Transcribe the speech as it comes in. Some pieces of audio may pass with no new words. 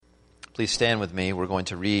Please stand with me. We're going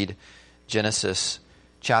to read Genesis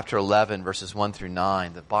chapter 11, verses 1 through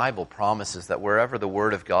 9. The Bible promises that wherever the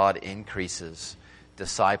Word of God increases,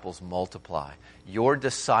 disciples multiply. Your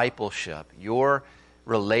discipleship, your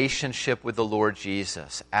relationship with the Lord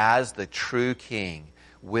Jesus as the true King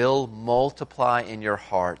will multiply in your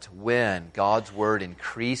heart when God's Word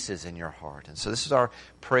increases in your heart. And so this is our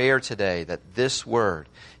prayer today, that this Word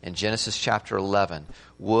in Genesis chapter 11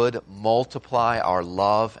 would multiply our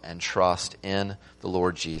love and trust in the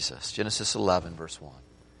Lord Jesus. Genesis 11, verse 1.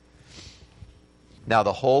 Now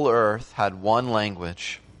the whole earth had one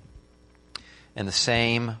language and the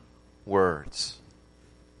same words.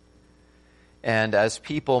 And as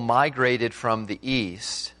people migrated from the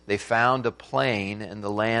east, they found a plain in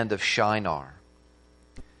the land of Shinar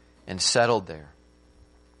and settled there.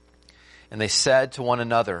 And they said to one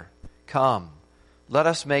another, "Come, let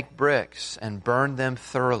us make bricks and burn them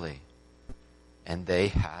thoroughly." And they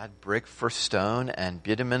had brick for stone and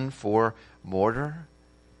bitumen for mortar.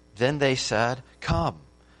 Then they said, "Come,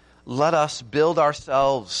 let us build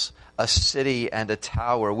ourselves a city and a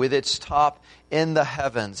tower with its top in the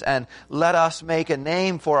heavens, and let us make a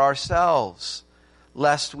name for ourselves,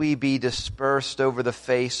 lest we be dispersed over the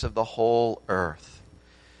face of the whole earth."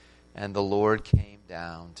 And the Lord came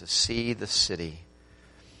down to see the city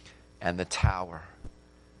and the tower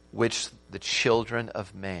which the children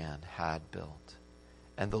of man had built.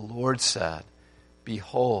 And the Lord said,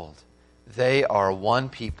 "Behold, they are one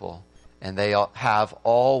people, and they have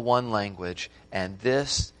all one language, and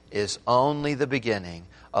this is only the beginning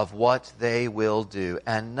of what they will do,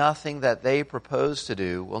 and nothing that they propose to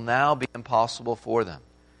do will now be impossible for them.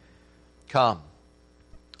 Come,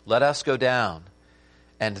 let us go down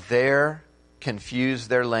and there confuse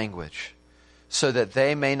their language, so that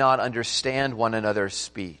they may not understand one another's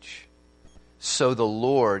speech." So the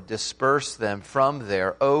Lord dispersed them from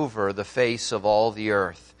there over the face of all the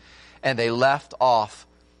earth, and they left off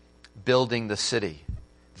building the city.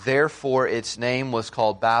 Therefore its name was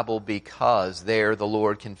called Babel, because there the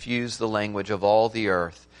Lord confused the language of all the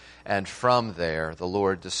earth, and from there the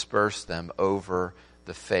Lord dispersed them over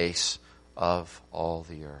the face of all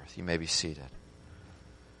the earth. You may be seated.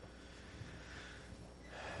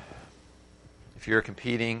 If you're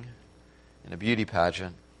competing in a beauty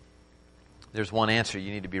pageant, there's one answer you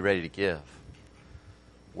need to be ready to give: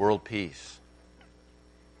 world peace.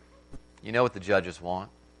 You know what the judges want.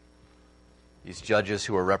 These judges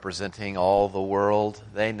who are representing all the world,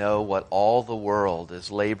 they know what all the world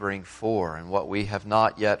is laboring for and what we have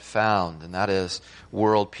not yet found, and that is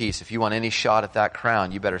world peace. If you want any shot at that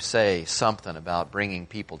crown, you better say something about bringing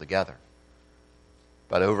people together,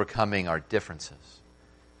 about overcoming our differences,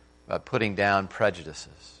 about putting down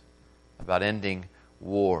prejudices, about ending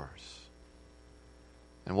wars.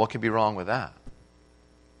 And what could be wrong with that?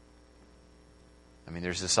 I mean,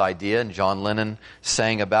 there's this idea, and John Lennon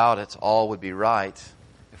sang about it, all would be right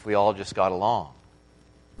if we all just got along.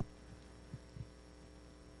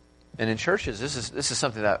 And in churches, this is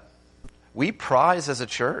something that we prize as a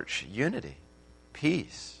church: unity,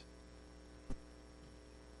 peace.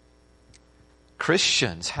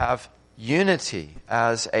 Christians have unity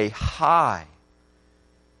as a high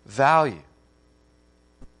value.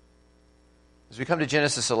 As we come to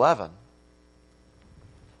Genesis 11,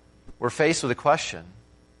 we're faced with a question: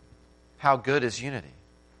 how good is unity?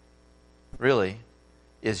 Really,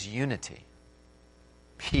 is unity,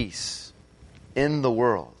 peace in the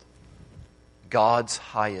world, God's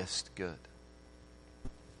highest good?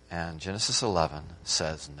 And Genesis 11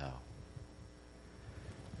 says no.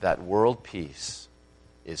 That world peace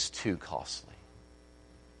is too costly.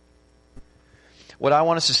 What I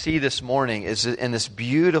want us to see this morning is in this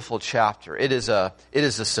beautiful chapter. It is a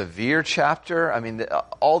severe chapter. I mean,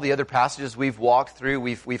 all the other passages we've walked through,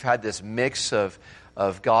 we've had this mix of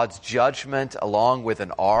God's judgment along with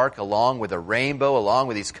an ark, along with a rainbow, along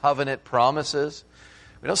with these covenant promises.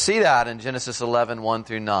 We don't see that in Genesis 11, 1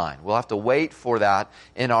 through 9. We'll have to wait for that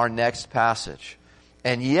in our next passage.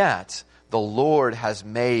 And yet, the Lord has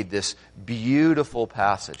made this beautiful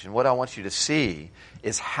passage. And what I want you to see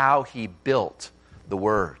is how He built the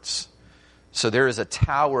words. So there is a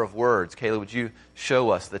tower of words. Kayla, would you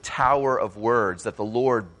show us the tower of words that the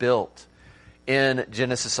Lord built in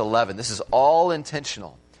Genesis 11? This is all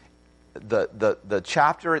intentional. The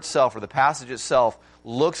chapter itself, or the passage itself,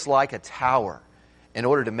 looks like a tower in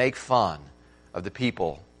order to make fun of the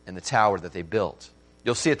people in the tower that they built.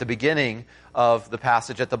 You'll see at the beginning of the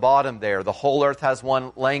passage at the bottom there, the whole earth has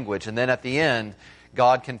one language, and then at the end,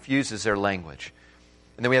 God confuses their language.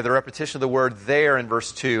 And then we have the repetition of the word there in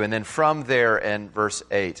verse 2, and then from there in verse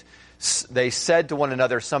 8. they said to one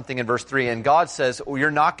another something in verse 3, and God says, you're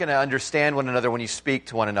not going to understand one another when you speak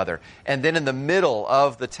to one another. And then in the middle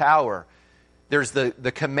of the tower, there's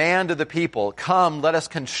the command of the people, come, let us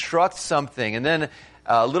construct something. And then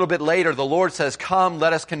a little bit later, the Lord says, come,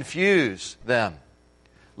 let us confuse them.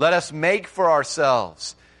 Let us make for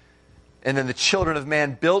ourselves. And then the children of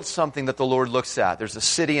man built something that the Lord looks at. There's a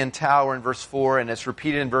city and tower in verse 4, and it's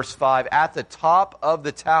repeated in verse 5. At the top of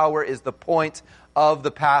the tower is the point of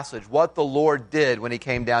the passage, what the Lord did when he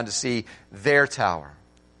came down to see their tower.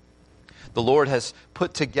 The Lord has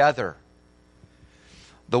put together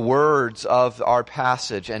the words of our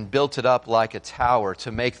passage and built it up like a tower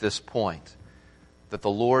to make this point, that the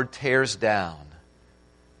Lord tears down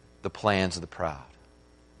the plans of the proud.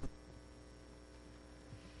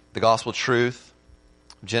 The gospel truth,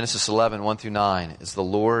 Genesis 11, 1 through 9, is the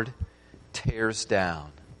Lord tears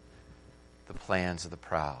down the plans of the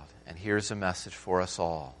proud. And here's a message for us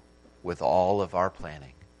all, with all of our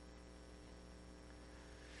planning.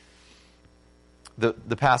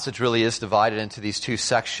 The passage really is divided into these two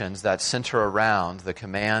sections that center around the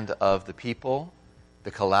command of the people,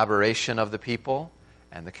 the collaboration of the people,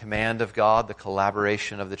 and the command of God, the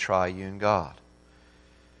collaboration of the triune God.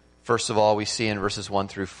 First of all, we see in verses 1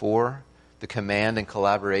 through 4, the command and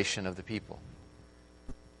collaboration of the people.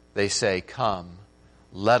 They say, come,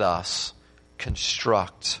 let us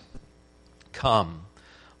construct. Come,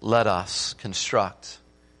 let us construct.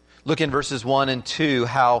 Look in verses 1 and 2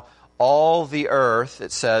 how all the earth,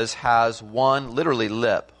 it says, has one, literally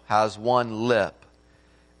lip, has one lip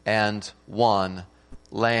and one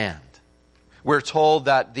land. We're told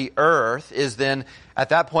that the earth is then, at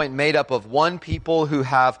that point, made up of one people who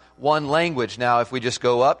have one language. Now, if we just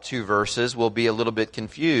go up 2 verses, we'll be a little bit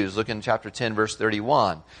confused. Look in chapter 10, verse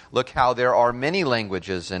 31. Look how there are many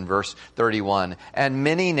languages in verse 31, and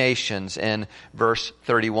many nations in verse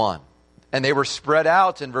 31. And they were spread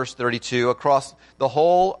out in verse 32 across the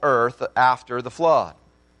whole earth after the flood.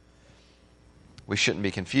 We shouldn't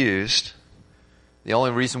be confused. The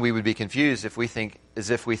only reason we would be confused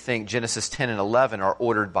is if we think Genesis 10 and 11 are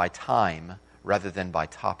ordered by time rather than by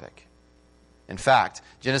topic. In fact,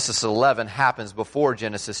 Genesis 11 happens before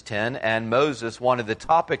Genesis 10, and Moses wanted the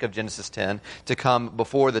topic of Genesis 10 to come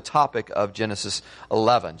before the topic of Genesis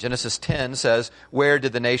 11. Genesis 10 says, where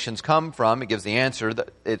did the nations come from? It gives the answer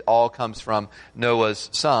that it all comes from Noah's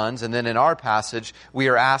sons. And then in our passage, we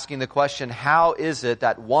are asking the question, how is it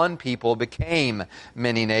that one people became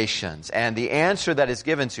many nations? And the answer that is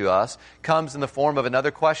given to us comes in the form of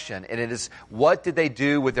another question, and it is, what did they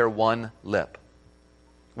do with their one lip?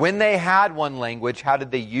 When they had one language, how did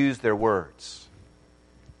they use their words?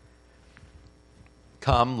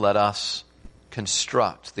 Come, let us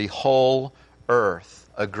construct. The whole earth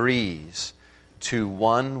agrees to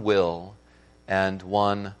one will and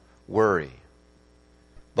one worry.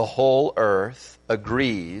 The whole earth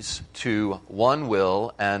agrees to one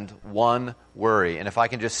will and one worry. And if I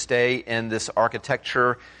can just stay in this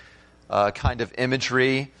architecture kind of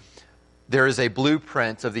imagery, there is a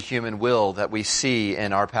blueprint of the human will that we see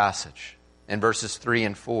in our passage in verses 3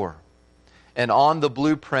 and 4. And on the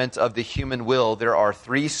blueprint of the human will, there are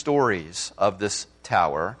 3 stories of this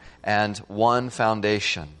tower and 1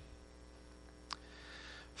 foundation.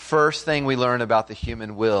 First thing we learn about the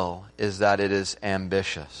human will is that it is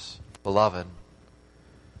ambitious. Beloved,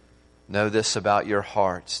 know this about your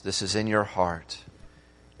hearts. This is in your heart,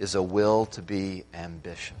 is a will to be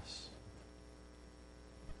ambitious.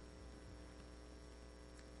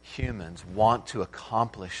 Humans want to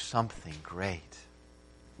accomplish something great.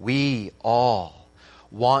 We all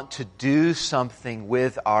want to do something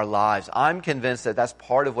with our lives. I'm convinced that that's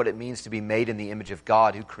part of what it means to be made in the image of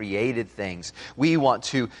God who created things. We want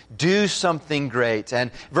to do something great.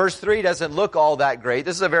 And verse 3 doesn't look all that great.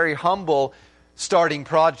 This is a very humble starting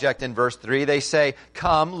project in verse 3. They say,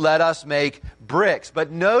 come, let us make bricks.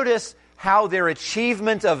 But notice how their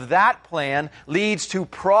achievement of that plan leads to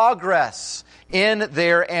progress in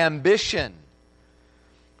their ambition.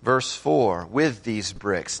 Verse 4, with these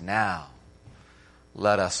bricks now,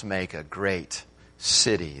 let us make a great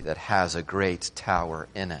city that has a great tower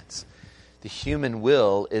in it. The human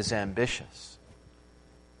will is ambitious.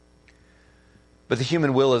 But the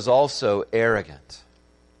human will is also arrogant.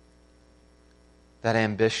 That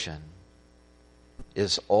ambition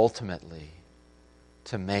is ultimately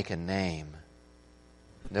to make a name.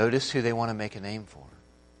 Notice who they want to make a name for.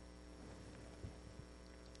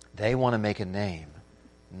 They want to make a name,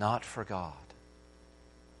 not for God.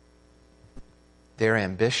 Their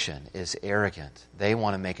ambition is arrogant. They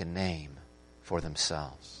want to make a name for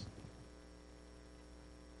themselves.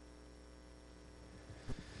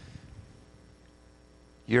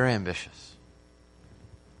 You're ambitious.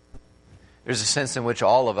 There's a sense in which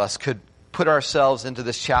all of us could put ourselves into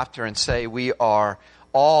this chapter and say we are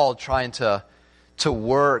all trying to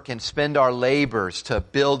work and spend our labors to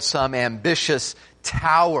build some ambitious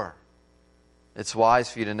tower. It's wise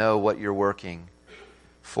for you to know what you're working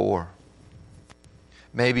for.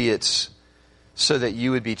 Maybe it's so that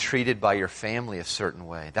you would be treated by your family a certain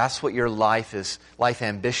way. That's what your life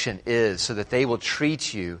ambition is, so that they will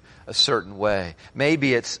treat you a certain way.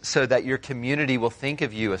 Maybe it's so that your community will think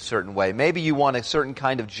of you a certain way. Maybe you want a certain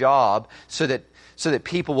kind of job so that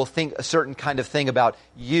people will think a certain kind of thing about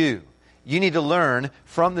you. You need to learn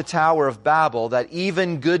from the Tower of Babel that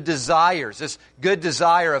even good desires, this good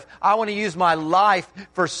desire of, I want to use my life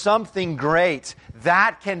for something great,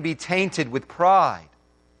 that can be tainted with pride.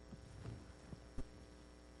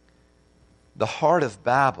 The heart of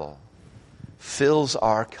Babel fills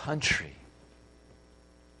our country.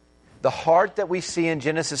 The heart that we see in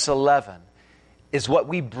Genesis 11 is what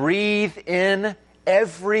we breathe in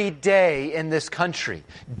every day in this country.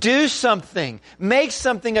 Do something. Make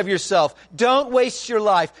something of yourself. Don't waste your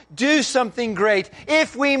life. Do something great.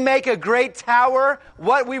 If we make a great tower,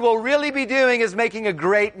 what we will really be doing is making a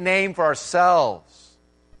great name for ourselves.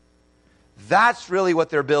 That's really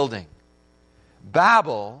what they're building.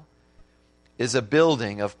 Babel is a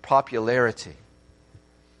building of popularity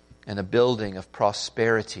and a building of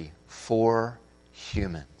prosperity for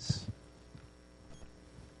humans.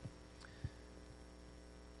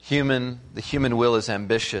 The human will is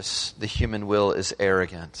ambitious, the human will is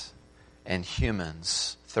arrogant, and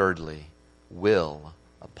humans, thirdly, will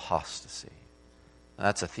apostasy. Now,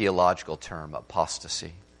 that's a theological term,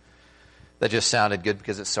 apostasy. That just sounded good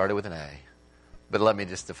because it started with an A. But let me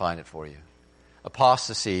just define it for you.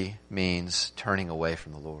 Apostasy means turning away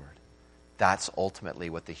from the Lord. That's ultimately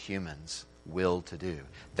what the humans will to do.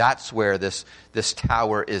 That's where this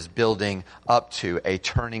tower is building up to, a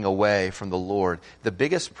turning away from the Lord. The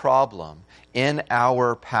biggest problem in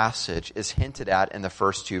our passage is hinted at in the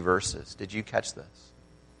first two verses. Did you catch this?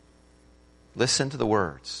 Listen to the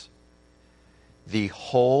words. The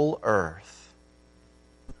whole earth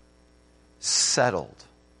settled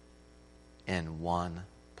in one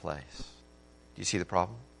place. Do you see the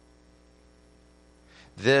problem?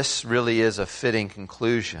 This really is a fitting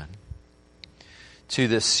conclusion to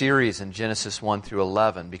this series in Genesis 1 through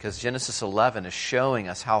 11, because Genesis 11 is showing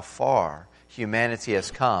us how far humanity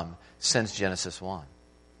has come since Genesis 1.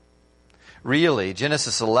 Really,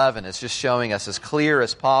 Genesis 11 is just showing us as clear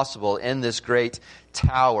as possible in this great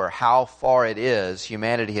tower how far it is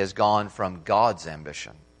humanity has gone from God's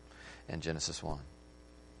ambition in Genesis 1.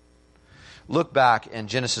 Look back in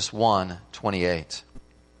Genesis 1:28.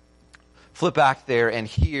 Flip back there and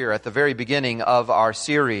hear at the very beginning of our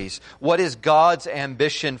series, what is God's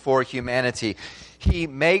ambition for humanity? He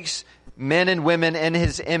makes men and women in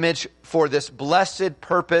His image for this blessed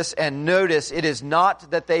purpose. And notice, it is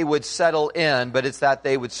not that they would settle in, but it's that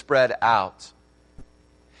they would spread out.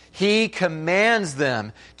 He commands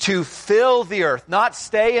them to fill the earth, not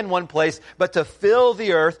stay in one place, but to fill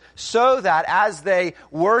the earth, so that as they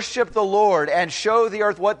worship the Lord and show the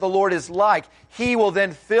earth what the Lord is like, He will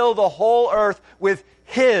then fill the whole earth with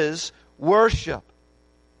His worship.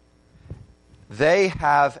 They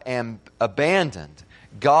have abandoned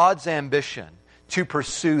God's ambition to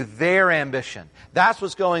pursue their ambition. That's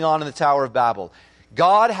what's going on in the Tower of Babel.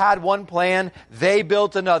 God had one plan, they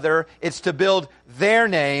built another. It's to build their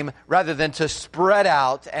name rather than to spread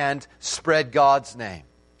out and spread God's name.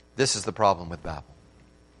 This is the problem with Babel.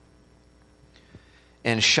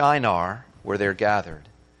 In Shinar, where they're gathered,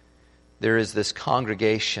 there is this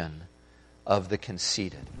congregation of the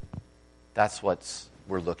conceited. That's what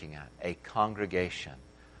we're looking at, a congregation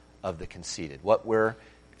of the conceited. What we're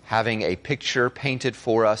having a picture painted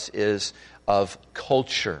for us is of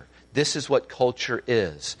culture. This is what culture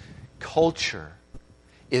is. Culture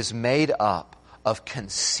is made up of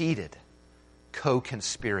conceited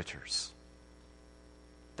co-conspirators.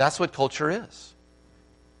 That's what culture is.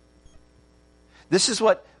 This is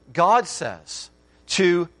what God says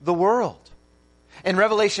to the world. In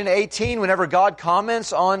Revelation 18, whenever God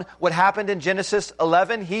comments on what happened in Genesis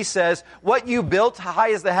 11, He says, what you built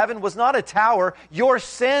high as the heaven was not a tower. Your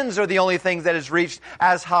sins are the only thing that has reached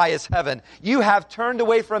as high as heaven. You have turned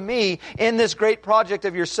away from me in this great project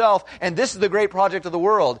of yourself, and this is the great project of the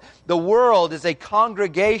world. The world is a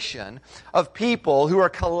congregation of people who are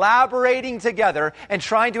collaborating together and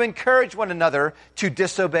trying to encourage one another to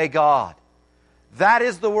disobey God. That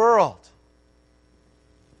is the world.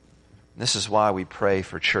 This is why we pray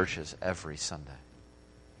for churches every Sunday.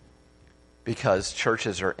 Because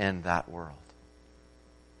churches are in that world.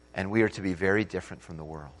 And we are to be very different from the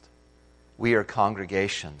world. We are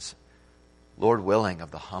congregations, Lord willing,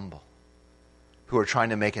 of the humble, who are trying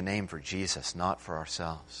to make a name for Jesus, not for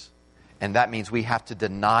ourselves. And that means we have to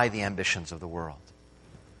deny the ambitions of the world.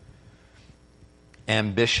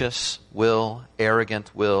 Ambitious will,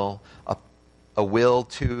 arrogant will, a will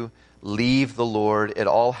to leave the Lord. It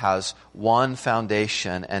all has one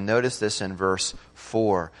foundation. And notice this in verse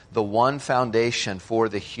 4. The one foundation for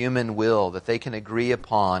the human will that they can agree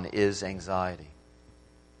upon is anxiety.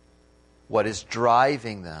 What is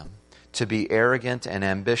driving them to be arrogant and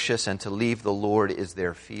ambitious and to leave the Lord is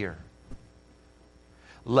their fear.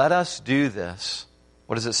 Let us do this.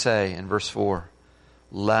 What does it say in verse 4?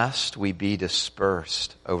 Lest we be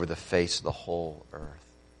dispersed over the face of the whole earth.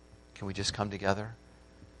 Can we just come together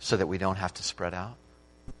so that we don't have to spread out?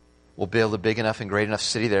 We'll build a big enough and great enough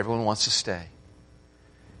city that everyone wants to stay.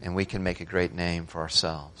 And we can make a great name for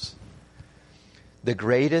ourselves. The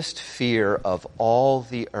greatest fear of all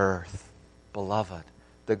the earth, beloved,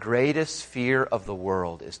 the greatest fear of the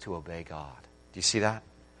world is to obey God. Do you see that?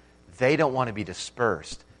 They don't want to be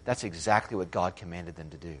dispersed. That's exactly what God commanded them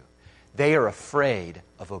to do. They are afraid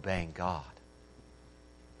of obeying God.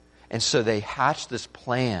 And so they hatch this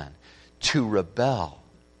plan to rebel.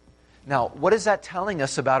 Now, what is that telling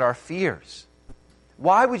us about our fears?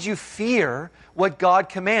 Why would you fear what God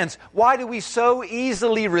commands? Why do we so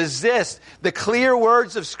easily resist the clear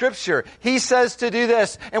words of Scripture? He says to do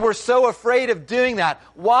this, and we're so afraid of doing that.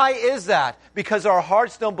 Why is that? Because our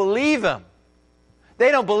hearts don't believe Him.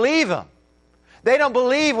 They don't believe Him. They don't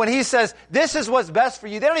believe when He says, this is what's best for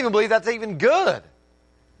you. They don't even believe that's even good.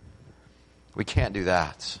 We can't do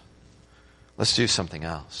that. Let's do something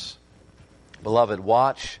else. Beloved,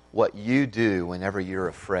 watch what you do whenever you're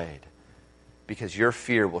afraid. Because your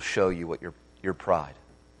fear will show you what your pride.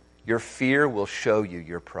 Your fear will show you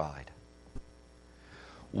your pride.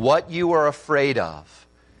 What you are afraid of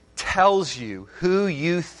tells you who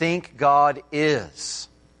you think God is.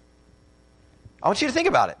 I want you to think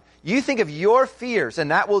about it. You think of your fears,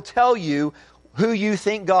 and that will tell you who you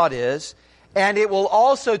think God is, and it will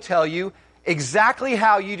also tell you exactly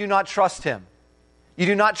how you do not trust Him. You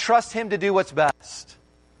do not trust Him to do what's best.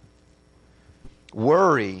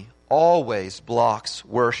 Worry always blocks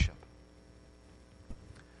worship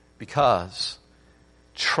because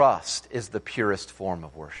trust is the purest form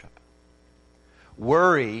of worship.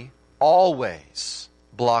 Worry always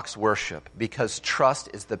blocks worship because trust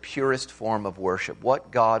is the purest form of worship.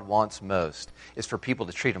 What God wants most is for people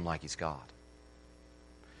to treat Him like He's God.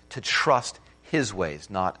 To trust His ways,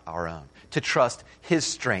 not our own. To trust His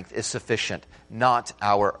strength is sufficient, not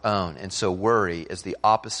our own. And so worry is the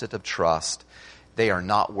opposite of trust. They are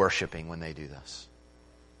not worshiping when they do this.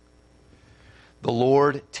 The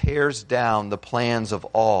Lord tears down the plans of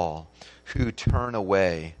all who turn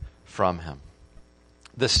away from Him.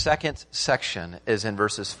 The second section is in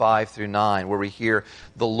verses 5 through 9, where we hear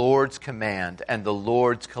the Lord's command and the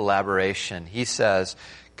Lord's collaboration. He says,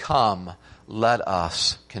 "Come, let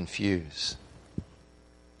us confuse."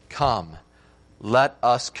 Come, let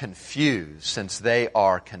us confuse, since they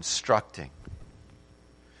are constructing.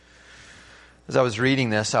 As I was reading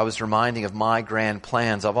this, I was reminding of my grand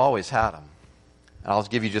plans. I've always had them. And I'll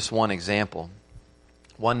give you just one example.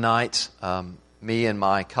 One night, me and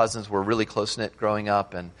my cousins were really close-knit growing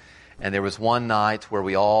up, and there was one night where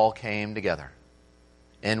we all came together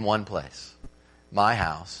in one place, my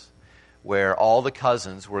house, where all the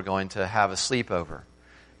cousins were going to have a sleepover.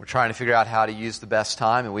 We're trying to figure out how to use the best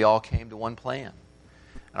time, and we all came to one plan.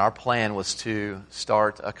 And our plan was to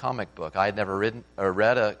start a comic book. I had never read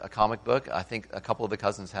a comic book. I think a couple of the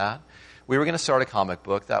cousins had. We were going to start a comic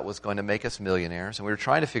book that was going to make us millionaires, and we were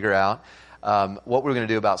trying to figure out what we were going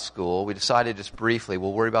to do about school. We decided just briefly,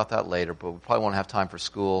 we'll worry about that later, but we probably won't have time for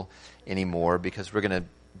school anymore because we're going to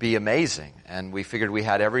be amazing. And we figured we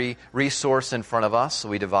had every resource in front of us, so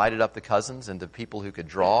we divided up the cousins into people who could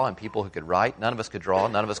draw and people who could write. None of us could draw,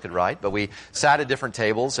 none of us could write, but we sat at different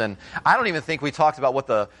tables, and I don't even think we talked about what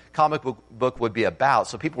the comic book would be about.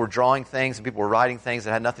 So people were drawing things and people were writing things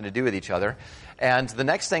that had nothing to do with each other. And the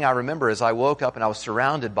next thing I remember is I woke up and I was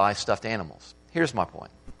surrounded by stuffed animals. Here's my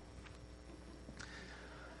point.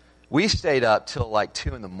 We stayed up till like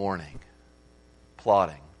 2 a.m.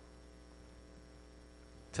 plotting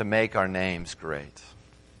to make our names great.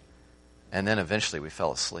 And then eventually we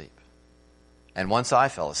fell asleep. And once I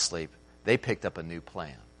fell asleep, they picked up a new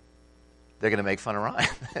plan. They're going to make fun of Ryan.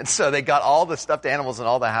 And so they got all the stuffed animals in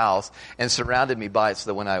all the house and surrounded me by it so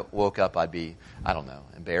that when I woke up I'd be, I don't know,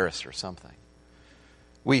 embarrassed or something.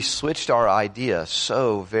 We switched our idea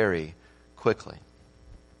so very quickly.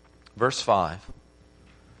 Verse 5.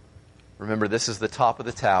 Remember, this is the top of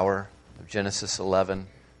the tower of Genesis 11.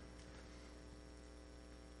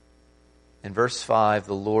 In verse 5,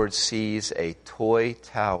 the Lord sees a toy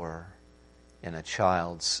tower in a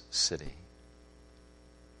child's city.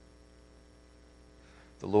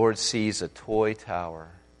 The Lord sees a toy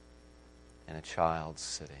tower in a child's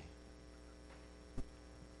city.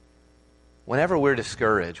 Whenever we're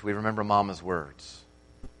discouraged, we remember Mama's words.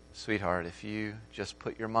 Sweetheart, if you just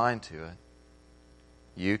put your mind to it,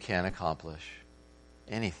 you can accomplish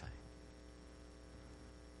anything.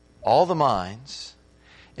 All the minds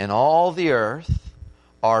in all the earth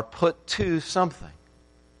are put to something.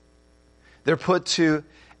 They're put to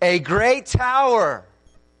a great tower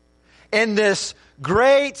in this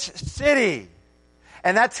great city.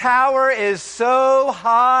 And that tower is so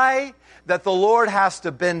high that the Lord has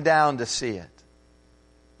to bend down to see it.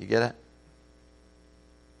 You get it?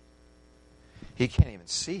 He can't even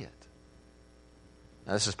see it.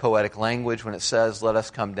 Now, this is poetic language when it says, let us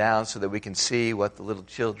come down so that we can see what the little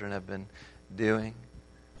children have been doing.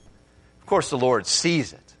 Of course, the Lord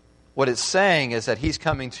sees it. What it's saying is that He's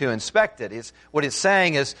coming to inspect it. What it's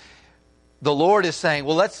saying is, the Lord is saying,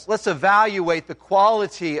 well, let's evaluate the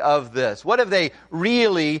quality of this. What have they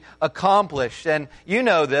really accomplished? And you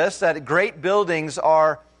know this, that great buildings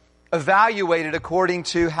are evaluated according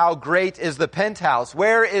to how great is the penthouse.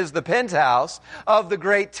 Where is the penthouse of the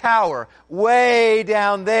great tower? Way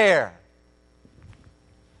down there.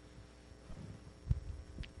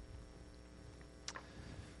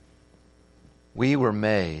 We were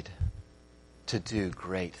made to do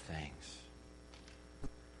great things.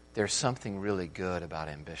 There's something really good about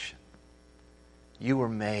ambition. You were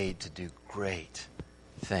made to do great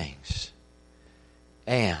things.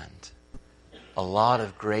 And a lot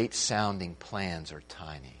of great sounding plans are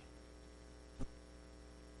tiny.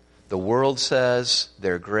 The world says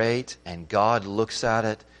they're great, and God looks at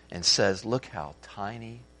it and says, look how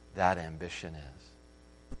tiny that ambition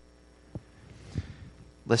is.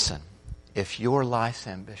 Listen, if your life's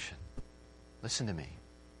ambition, listen to me,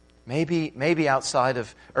 maybe outside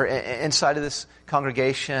of or inside of this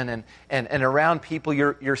congregation and around people,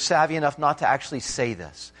 you're savvy enough not to actually say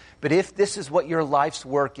this. But if this is what your life's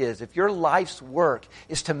work is, if your life's work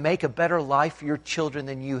is to make a better life for your children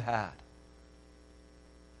than you had,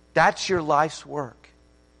 that's your life's work.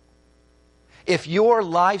 If your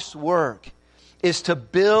life's work is to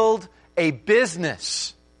build a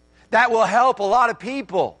business that will help a lot of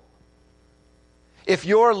people, if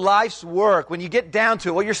your life's work, when you get down to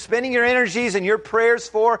it, what you're spending your energies and your prayers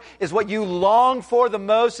for is what you long for the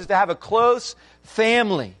most is to have a close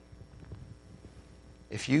family.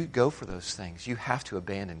 If you go for those things, you have to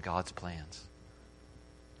abandon God's plans.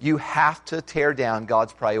 You have to tear down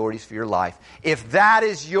God's priorities for your life. If that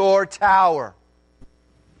is your tower,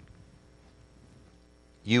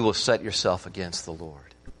 you will set yourself against the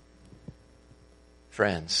Lord.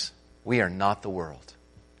 Friends, we are not the world.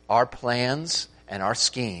 Our plans and our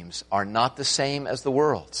schemes are not the same as the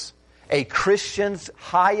world's. A Christian's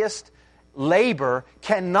highest labor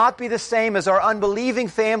cannot be the same as our unbelieving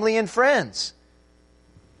family and friends.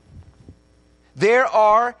 There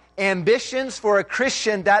are ambitions for a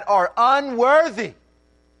Christian that are unworthy.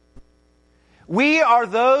 We are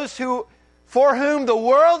those for whom the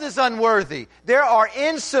world is unworthy. There are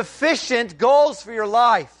insufficient goals for your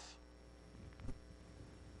life.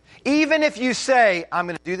 Even if you say, I'm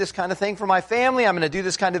going to do this kind of thing for my family, I'm going to do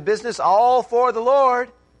this kind of business, all for the Lord.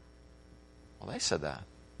 Well, they said that.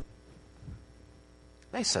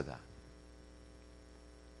 They said that.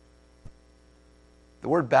 The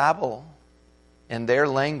word Babel in their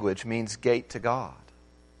language means gate to God.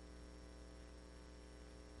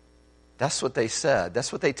 That's what they said.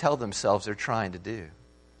 That's what they tell themselves they're trying to do.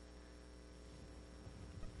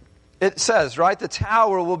 It says, right, the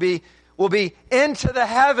tower will be into the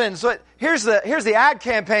heavens. But here's the ad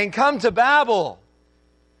campaign. Come to Babel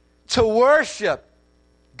to worship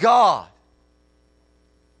God.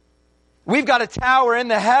 We've got a tower in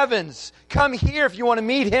the heavens. Come here if you want to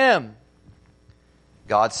meet Him.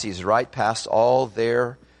 God sees right past all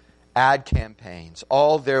their ad campaigns,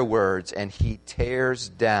 all their words, and He tears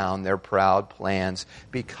down their proud plans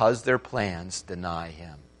because their plans deny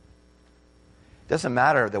Him. It doesn't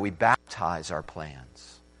matter that we baptize our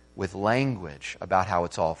plans with language about how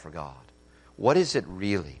it's all for God. What is it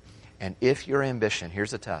really? And if your ambition,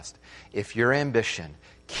 here's a test, if your ambition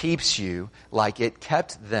keeps you like it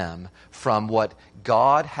kept them from what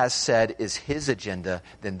God has said is His agenda,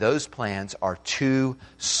 then those plans are too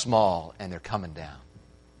small and they're coming down.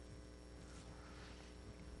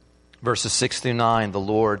 Verses 6 through 9, the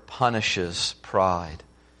Lord punishes pride.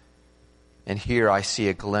 And here I see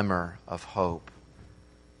a glimmer of hope.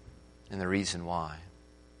 and the reason why.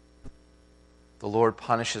 The Lord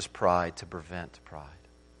punishes pride to prevent pride.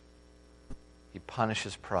 He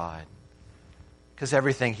punishes pride because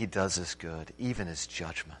everything He does is good. Even His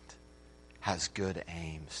judgment has good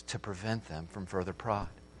aims to prevent them from further pride.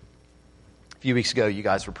 A few weeks ago, you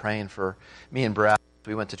guys were praying for me and Brad.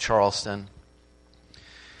 We went to Charleston,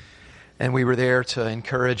 and we were there to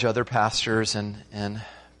encourage other pastors and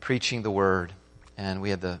preaching the Word. And we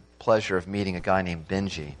had the pleasure of meeting a guy named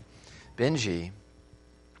Benji. Benji,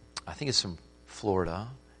 I think is from Florida,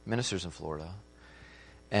 ministers in Florida.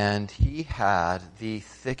 And he had the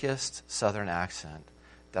thickest Southern accent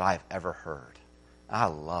that I've ever heard. I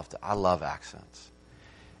love accents.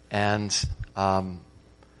 And I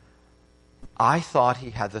thought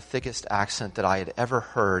he had the thickest accent that I had ever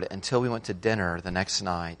heard until we went to dinner the next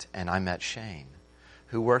night and I met Shane,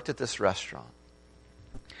 who worked at this restaurant.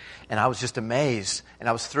 And I was just amazed and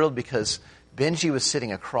I was thrilled because Benji was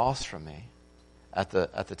sitting across from me at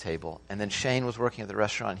the table. And then Shane was working at the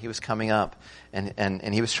restaurant. He was coming up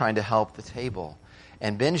and he was trying to help the table.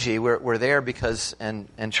 And Benji, we're there because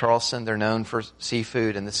in Charleston they're known for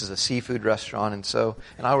seafood, and this is a seafood restaurant,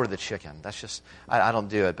 and I order the chicken. That's just, I don't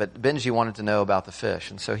do it. But Benji wanted to know about the fish.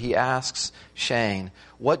 And so he asks Shane,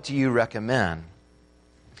 what do you recommend?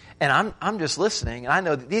 And I'm just listening, and I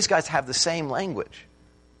know that these guys have the same language.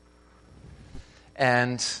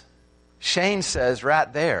 And Shane says,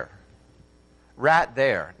 rat there. Rat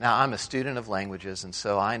there. Now, I'm a student of languages, and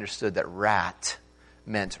so I understood that rat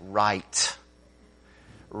meant right.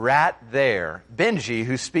 Rat there. Benji,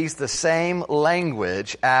 who speaks the same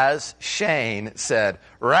language as Shane, said,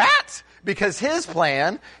 rat? Because his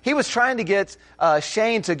plan, he was trying to get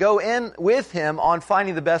Shane to go in with him on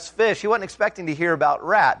finding the best fish. He wasn't expecting to hear about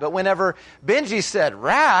rat. But whenever Benji said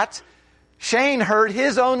rat, Shane heard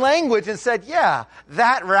his own language and said, yeah,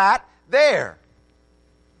 that rat there.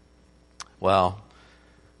 Well,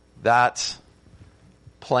 that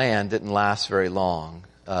plan didn't last very long.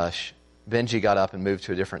 Benji got up and moved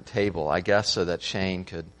to a different table, I guess so that Shane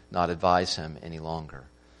could not advise him any longer.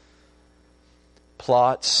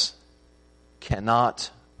 Plots cannot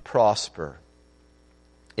prosper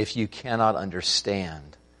if you cannot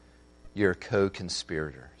understand your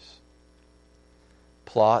co-conspirators.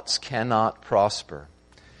 Plots cannot prosper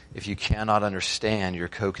if you cannot understand your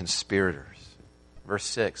co-conspirators. Verse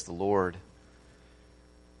 6, the Lord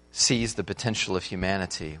sees the potential of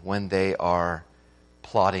humanity when they are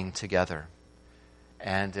plotting together.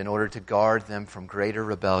 And in order to guard them from greater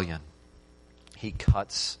rebellion, He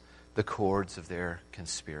cuts the cords of their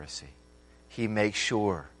conspiracy. He makes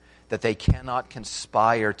sure that they cannot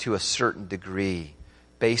conspire to a certain degree,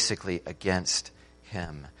 basically against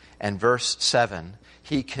Him. And verse 7,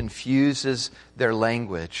 He confuses their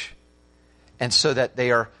language, and so that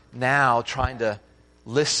they are now trying to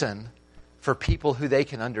listen for people who they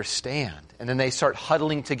can understand. And then they start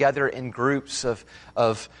huddling together in groups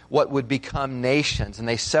of what would become nations, and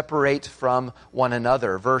they separate from one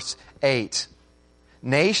another. Verse 8,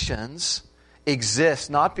 nations exist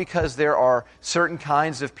not because there are certain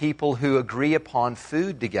kinds of people who agree upon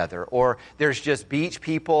food together, or there's just beach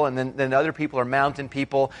people, and then other people are mountain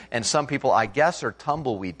people, and some people, I guess, are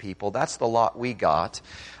tumbleweed people. That's the lot we got.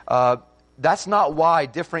 That's not why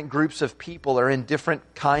different groups of people are in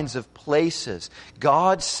different kinds of places.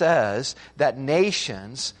 God says that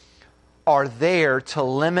nations are there to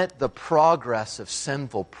limit the progress of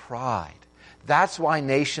sinful pride. That's why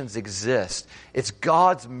nations exist. It's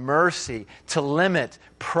God's mercy to limit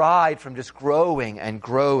pride from just growing and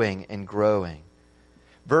growing and growing.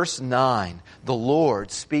 Verse 9, the Lord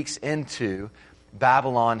speaks into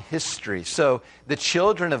Babylon history. So the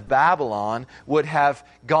children of Babylon would have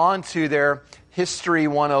gone to their History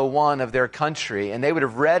 101 of their country, and they would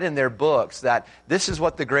have read in their books that this is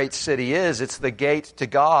what the great city is. It's the gate to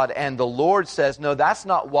God. And the Lord says, no, that's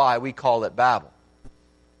not why we call it Babel.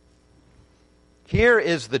 Here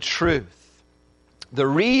is the truth. The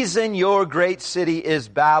reason your great city is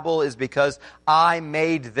Babel is because I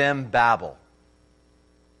made them Babel.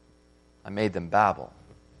 I made them Babel.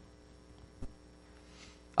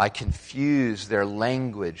 I confused their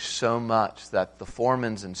language so much that the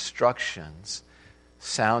foreman's instructions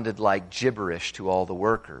sounded like gibberish to all the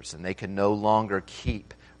workers, and they could no longer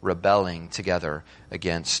keep rebelling together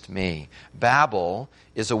against me. Babel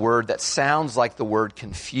is a word that sounds like the word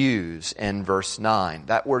confuse in verse 9.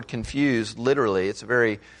 That word confuse, literally, it's a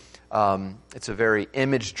very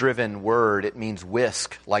image-driven word. It means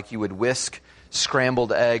whisk, like you would whisk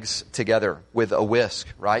scrambled eggs together with a whisk,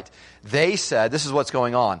 right? They said, this is what's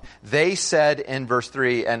going on. They said in verse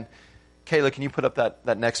 3, and Kayla, can you put up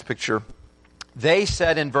that next picture? They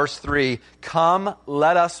said in verse 3, come,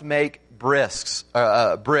 let us make bricks.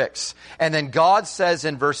 And then God says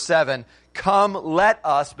in verse 7, come, let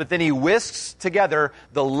us, but then he whisks together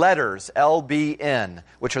the letters, LBN,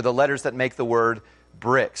 which are the letters that make the word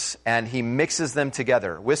bricks. And he mixes them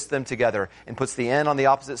together, whisks them together, and puts the N on the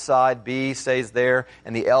opposite side, B stays there,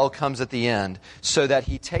 and the L comes at the end, so that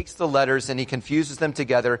he takes the letters and he confuses them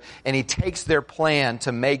together, and he takes their plan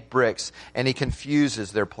to make bricks, and he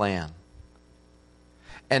confuses their plan.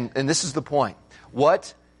 And this is the point.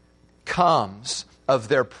 What comes of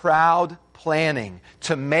their proud planning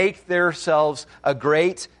to make themselves a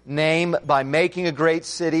great name by making a great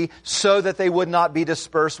city so that they would not be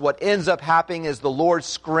dispersed? What ends up happening is the Lord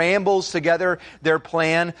scrambles together their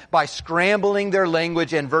plan by scrambling their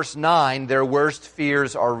language. In verse 9, their worst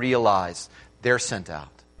fears are realized. They're sent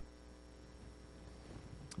out.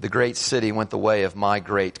 The great city went the way of my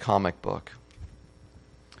great comic book.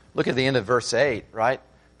 Look at the end of verse 8, right?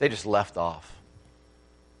 They just left off.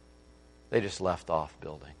 They just left off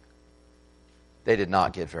building. They did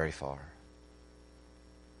not get very far.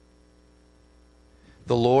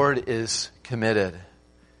 The Lord is committed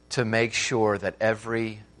to make sure that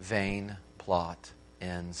every vain plot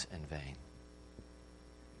ends in vain.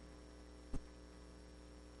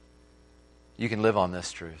 You can live on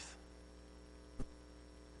this truth.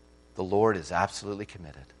 The Lord is absolutely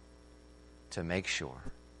committed to make sure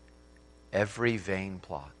every vain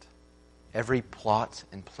plot, every plot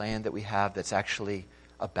and plan that we have that's actually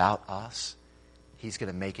about us, He's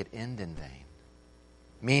going to make it end in vain.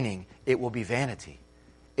 Meaning, it will be vanity.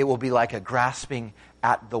 It will be like a grasping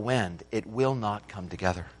at the wind. It will not come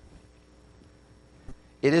together.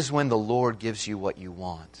 It is when the Lord gives you what you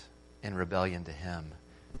want in rebellion to Him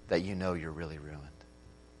that you know you're really ruined.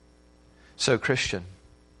 So, Christian,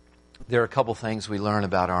 there are a couple things we learn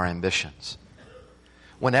about our ambitions.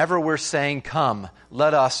 Whenever we're saying, come,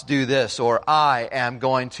 let us do this, or I am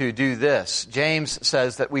going to do this, James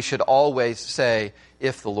says that we should always say,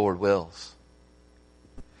 if the Lord wills.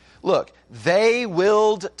 Look, they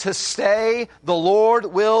willed to stay. The Lord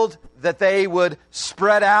willed that they would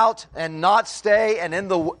spread out and not stay. And in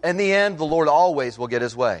the end, the Lord always will get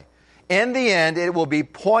His way. In the end, it will be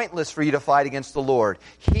pointless for you to fight against the Lord.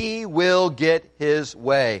 He will get His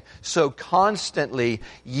way. So constantly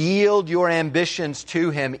yield your ambitions to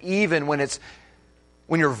Him, even when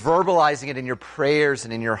you're verbalizing it in your prayers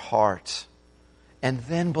and in your heart. And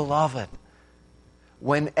then, beloved,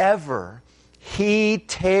 whenever He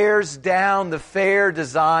tears down the fair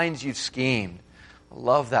designs you've schemed. I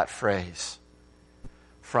love that phrase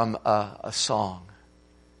from a song.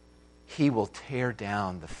 He will tear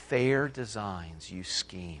down the fair designs you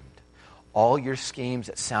schemed. All your schemes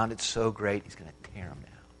that sounded so great, He's going to tear them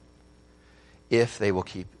down. If they will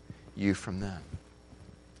keep you from them,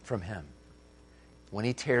 from Him. When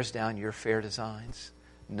He tears down your fair designs,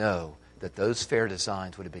 know that those fair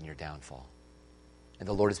designs would have been your downfall. And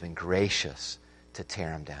the Lord has been gracious to tear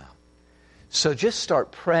them down. So just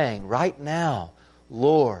start praying right now,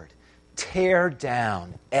 Lord, tear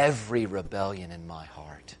down every rebellion in my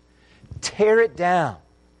heart. Tear it down.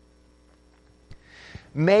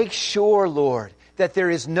 Make sure, Lord, that there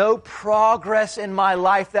is no progress in my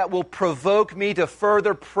life that will provoke me to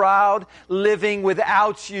further proud living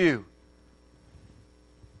without You.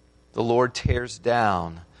 The Lord tears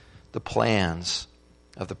down the plans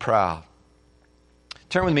of the proud.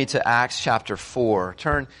 Turn with me to Acts chapter 4.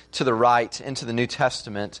 Turn to the right into the New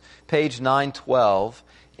Testament, page 912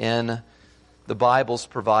 in the Bible's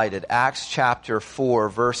provided. Acts chapter 4,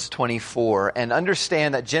 verse 24. And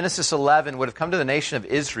understand that Genesis 11 would have come to the nation of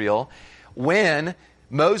Israel when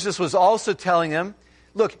Moses was also telling them,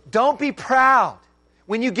 look, don't be proud.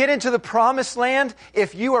 When you get into the promised land,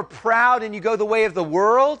 if you are proud and you go the way of the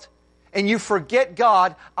world and you forget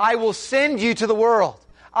God, I will send you to the world.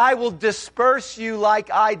 I will disperse you like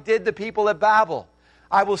I did the people at Babel.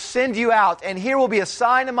 I will send you out, and here will be a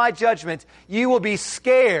sign of my judgment. You will be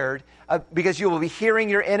scared because you will be hearing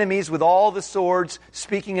your enemies with all the swords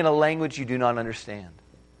speaking in a language you do not understand.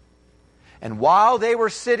 And while they were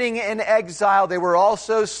sitting in exile, they were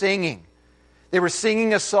also singing. They were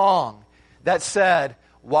singing a song that said,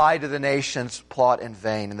 why do the nations plot in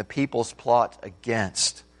vain and the peoples plot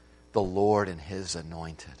against the Lord and His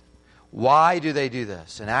anointed? Why do they do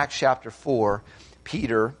this? In Acts chapter 4,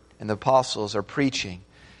 Peter and the apostles are preaching,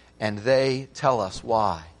 and they tell us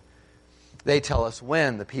why. They tell us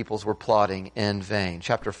when the peoples were plotting in vain.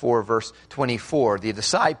 Chapter 4, verse 24, the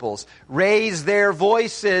disciples raise their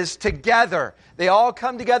voices together. They all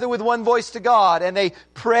come together with one voice to God, and they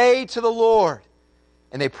pray to the Lord.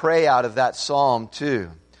 And they pray out of that psalm too.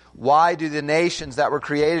 Why do the nations that were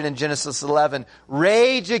created in Genesis 11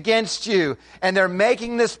 rage against you? And they're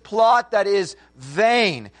making this plot that is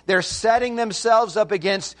vain. They're setting themselves up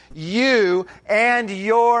against you and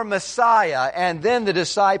your Messiah. And then the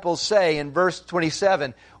disciples say in verse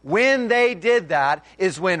 27, when they did that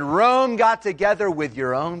is when Rome got together with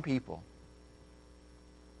your own people.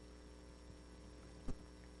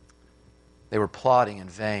 They were plotting in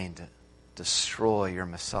vain to destroy your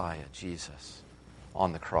Messiah, Jesus,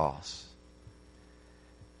 on the cross.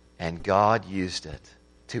 And God used it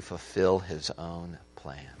to fulfill His own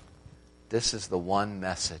plan. This is the one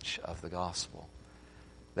message of the gospel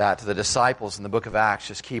that the disciples in the book of Acts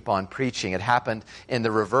just keep on preaching. It happened in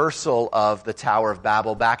the reversal of the Tower of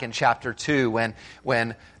Babel back in chapter 2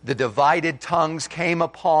 when the divided tongues came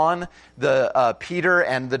upon Peter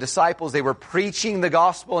and the disciples. They were preaching the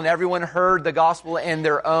gospel and everyone heard the gospel in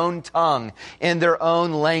their own tongue, in their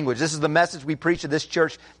own language. This is the message we preach at this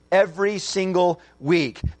church every single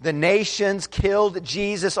week. The nations killed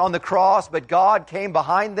Jesus on the cross, but God came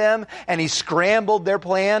behind them and He scrambled their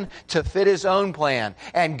plan to fit His own plan.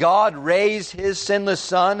 And God raised His sinless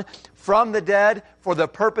Son from the dead for the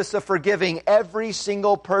purpose of forgiving every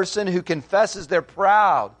single person who confesses their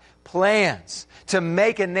proud plans to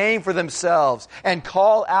make a name for themselves and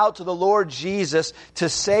call out to the Lord Jesus to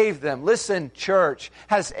save them. Listen, church,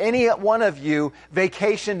 has any one of you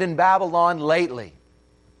vacationed in Babylon lately?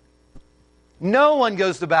 No one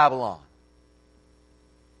goes to Babylon.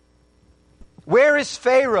 Where is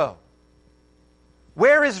Pharaoh?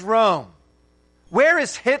 Where is Rome? Where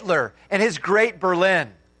is Hitler and his great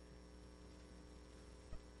Berlin?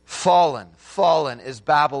 Fallen is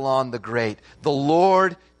Babylon the Great. The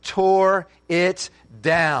Lord tore it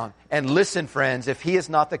down. And listen, friends, if He is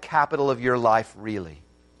not the capital of your life, really,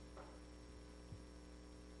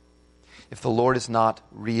 if the Lord is not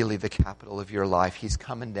really the capital of your life, He's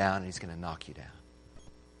coming down and He's going to knock you down.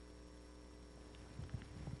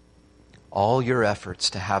 All your efforts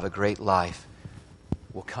to have a great life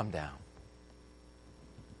will come down.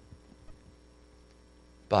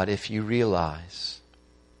 But if you realize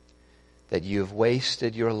that you have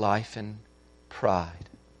wasted your life in pride,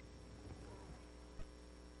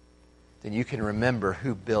 then you can remember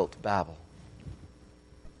who built Babel.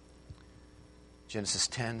 Genesis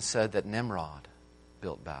 10 said that Nimrod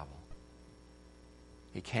built Babel.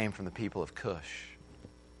 He came from the people of Cush.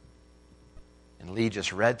 And Lee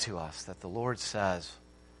just read to us that the Lord says,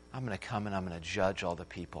 I'm going to come and I'm going to judge all the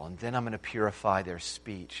people. And then I'm going to purify their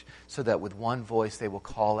speech so that with one voice they will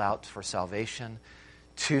call out for salvation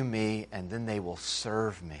to me, and then they will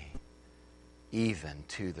serve me even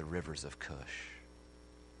to the rivers of Cush.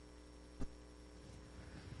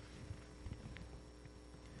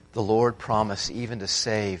 The Lord promised even to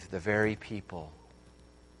save the very people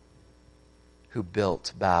who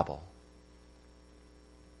built Babel.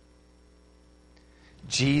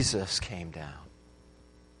 Jesus came down.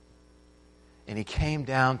 And He came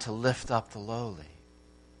down to lift up the lowly.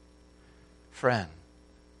 Friend,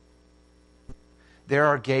 there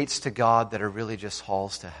are gates to God that are really just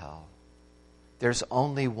halls to hell. There's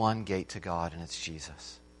only one gate to God, and it's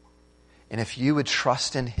Jesus. And if you would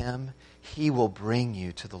trust in Him, He will bring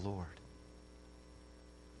you to the Lord.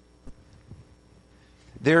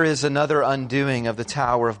 There is another undoing of the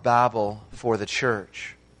Tower of Babel for the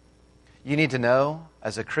church. You need to know,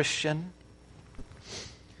 as a Christian,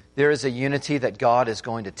 there is a unity that God is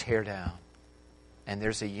going to tear down, and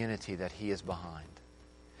there's a unity that He is behind.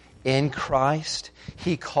 In Christ,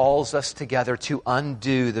 He calls us together to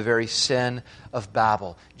undo the very sin of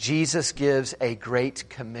Babel. Jesus gives a great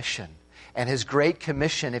commission. And His great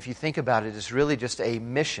commission, if you think about it, is really just a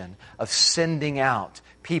mission of sending out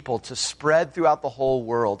people to spread throughout the whole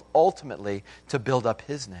world, ultimately to build up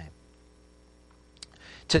His name.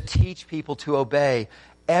 To teach people to obey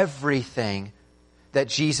everything that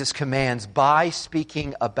Jesus commands by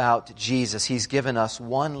speaking about Jesus. He's given us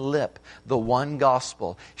one lip. The one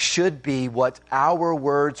gospel should be what our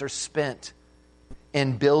words are spent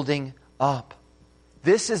in building up.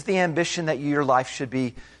 This is the ambition that your life should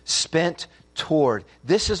be spent toward.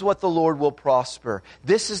 This is what the Lord will prosper.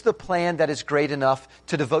 This is the plan that is great enough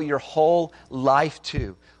to devote your whole life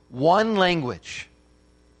to. One language,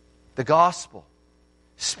 the gospel,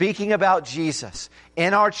 speaking about Jesus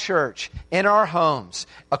in our church, in our homes,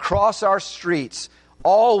 across our streets,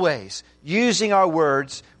 always using our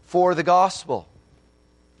words for the gospel.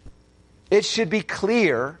 It should be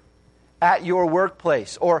clear at your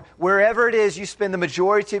workplace, or wherever it is you spend the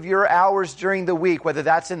majority of your hours during the week, whether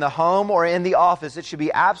that's in the home or in the office, it should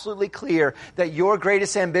be absolutely clear that your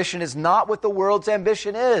greatest ambition is not what the world's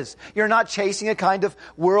ambition is. You're not chasing a kind of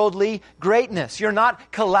worldly greatness. You're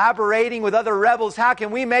not collaborating with other rebels. How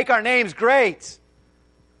can we make our names great?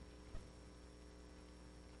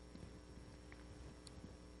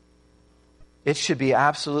 It should be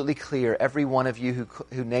absolutely clear, every one of you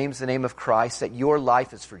who names the name of Christ, that your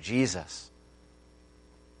life is for Jesus.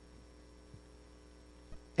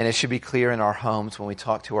 And it should be clear in our homes when we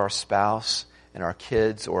talk to our spouse and our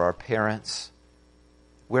kids or our parents.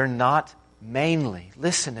 We're not mainly,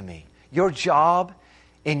 listen to me, your job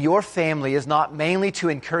in your family is not mainly to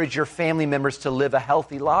encourage your family members to live a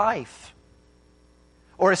healthy life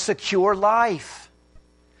or a secure life.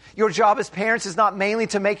 Your job as parents is not mainly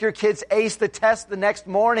to make your kids ace the test the next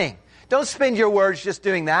morning. Don't spend your words just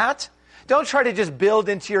doing that. Don't try to just build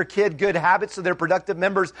into your kid good habits so they're productive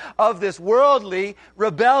members of this worldly,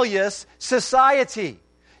 rebellious society.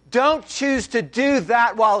 Don't choose to do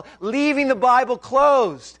that while leaving the Bible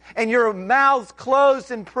closed and your mouths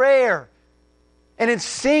closed in prayer and in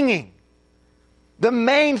singing. The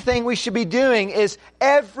main thing we should be doing is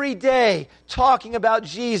every day talking about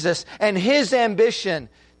Jesus and His ambition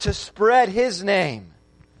to spread His name.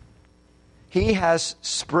 He has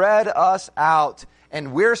spread us out,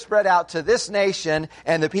 and we're spread out to this nation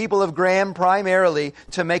and the people of Graham primarily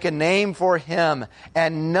to make a name for Him.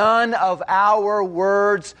 And none of our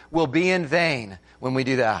words will be in vain when we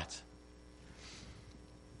do that.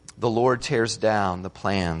 The Lord tears down the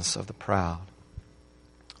plans of the proud.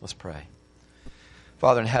 Let's pray.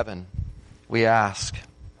 Father in heaven, we ask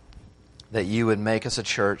that You would make us a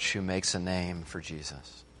church who makes a name for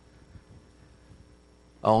Jesus.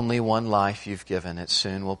 Only one life You've given, it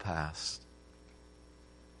soon will pass.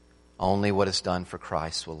 Only what is done for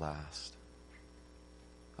Christ will last.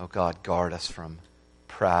 Oh God, guard us from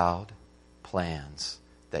proud plans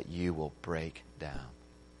that You will break down.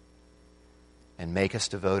 And make us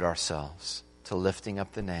devote ourselves to lifting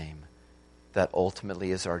up the name that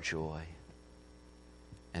ultimately is our joy,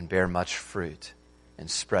 and bear much fruit in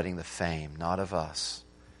spreading the fame, not of us,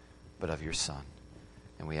 but of Your Son.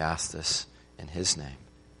 And we ask this in His name.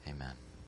 Amen.